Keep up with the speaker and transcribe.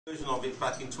Version of it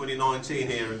back in 2019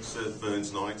 here at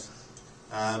Burns Night,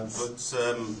 but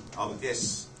I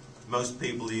guess most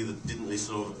people either didn't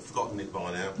listen or have forgotten it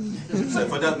by now. So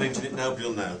if I don't mention it, nobody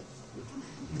will know.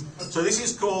 So this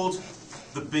is called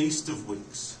The Beast of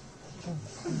Wickes.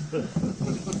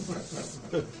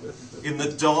 In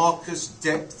the darkest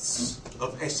depths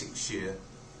of Essexshire,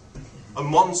 a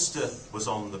monster was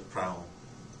on the prowl.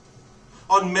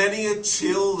 On many a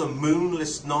chill and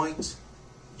moonless night,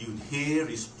 you'd hear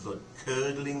his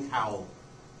blood-curdling howl.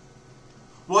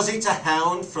 Was it a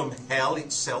hound from hell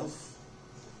itself?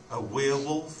 A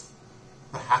werewolf?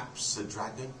 Perhaps a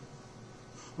dragon?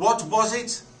 What was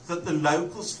it that the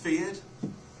locals feared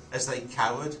as they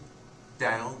cowered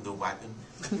down the wagon?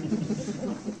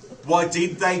 Why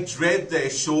did they dread their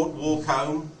short walk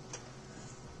home?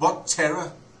 What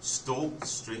terror stalked the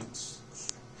streets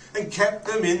and kept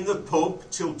them in the pub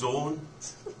till dawn,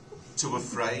 too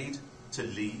afraid to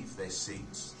leave their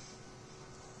seats?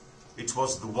 It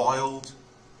was the wild,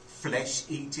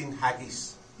 flesh-eating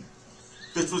haggis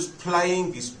that was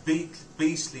playing his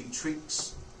beastly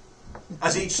tricks,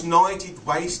 as each night it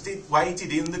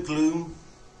waited in the gloom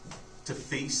to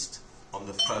feast on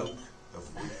the folk of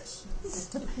Wickes.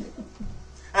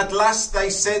 At last they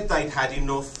said they'd had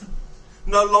enough.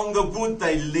 No longer would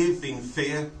they live in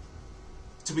fear,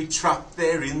 to be trapped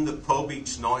there in the pub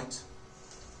each night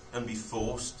and be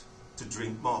forced to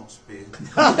drink Mark's beer.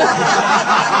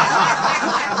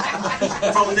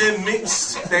 From their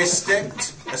midst there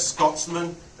stepped a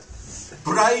Scotsman.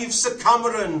 Brave Sir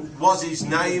Cameron was his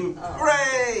name.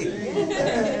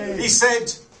 Hooray! He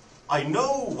said, I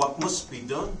know what must be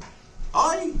done.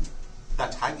 Aye,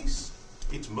 that haggis,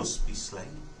 it must be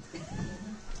slain.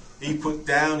 He put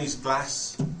down his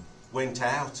glass, went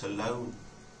out alone.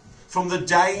 From the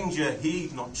danger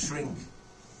he'd not shrink.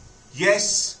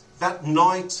 Yes, that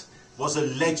night was a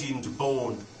legend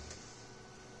born.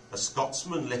 A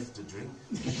Scotsman left a drink.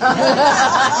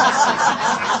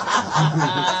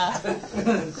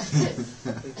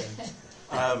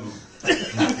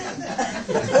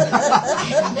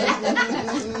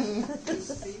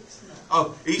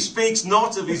 He speaks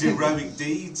not of his heroic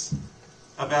deeds,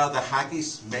 of how the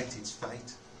haggis met its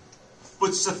fate,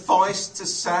 but suffice to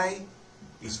say,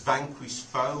 his vanquished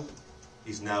foe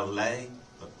is now lay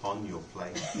upon your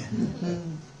plate.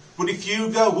 But if you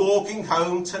go walking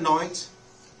home tonight,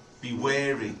 be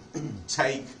wary,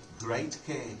 take great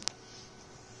care.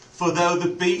 For though the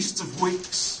beast of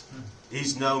Wickes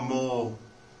is no more,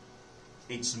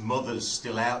 its mother's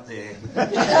still out there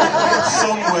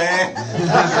somewhere.